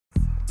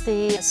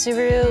The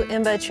Subaru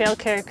IMBA Trail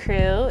Care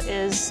Crew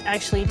is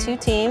actually two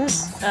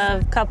teams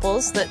of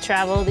couples that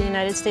travel the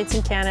United States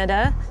and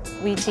Canada.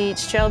 We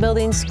teach trail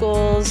building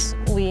schools,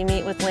 we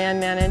meet with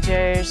land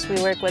managers,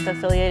 we work with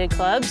affiliated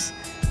clubs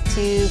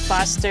to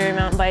foster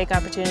mountain bike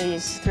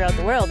opportunities throughout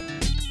the world.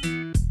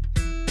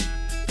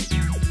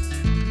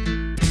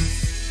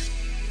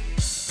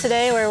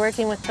 Today we're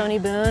working with Tony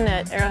Boone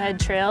at Arrowhead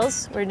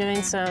Trails. We're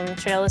doing some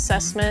trail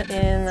assessment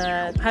in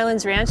the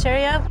Highlands Ranch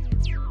area.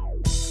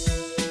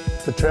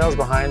 The trails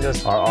behind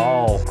us are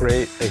all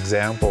great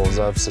examples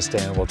of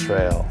sustainable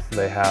trail.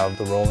 They have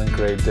the rolling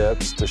grade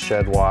dips to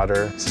shed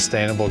water,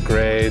 sustainable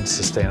grades,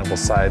 sustainable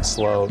side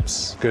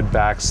slopes, good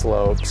back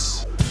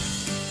slopes.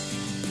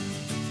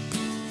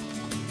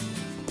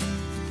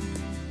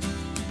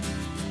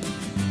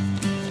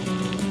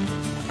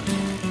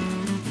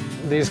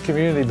 These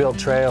community-built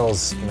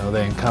trails,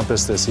 they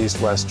encompass this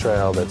east-west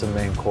trail that's a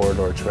main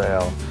corridor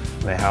trail,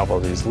 and they have all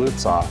these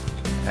loops off.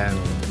 And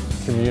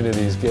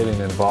communities getting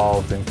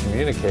involved and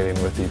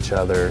communicating with each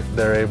other,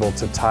 they're able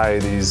to tie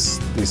these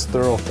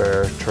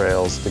thoroughfare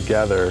trails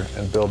together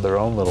and build their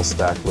own little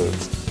stack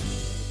loops.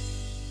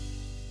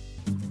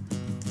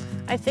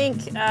 I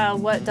think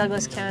what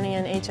Douglas County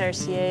and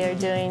HRCA are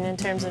doing in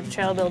terms of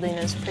trail building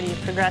is pretty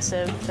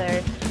progressive.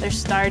 They're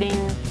starting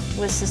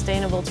with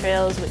sustainable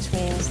trails, which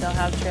means they'll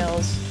have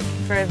trails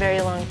for a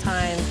very long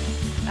time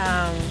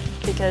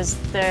because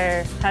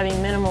they're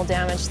having minimal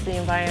damage to the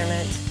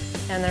environment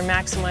and they're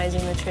maximizing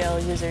the trail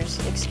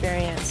user's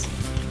experience.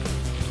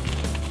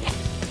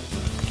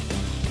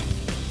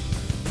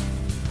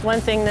 One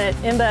thing that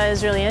IMBA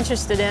is really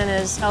interested in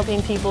is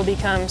helping people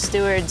become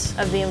stewards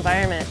of the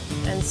environment,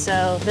 and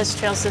so this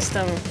trail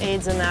system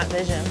aids in that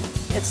vision.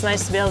 It's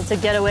nice to be able to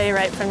get away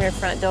right from your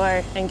front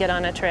door and get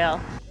on a trail.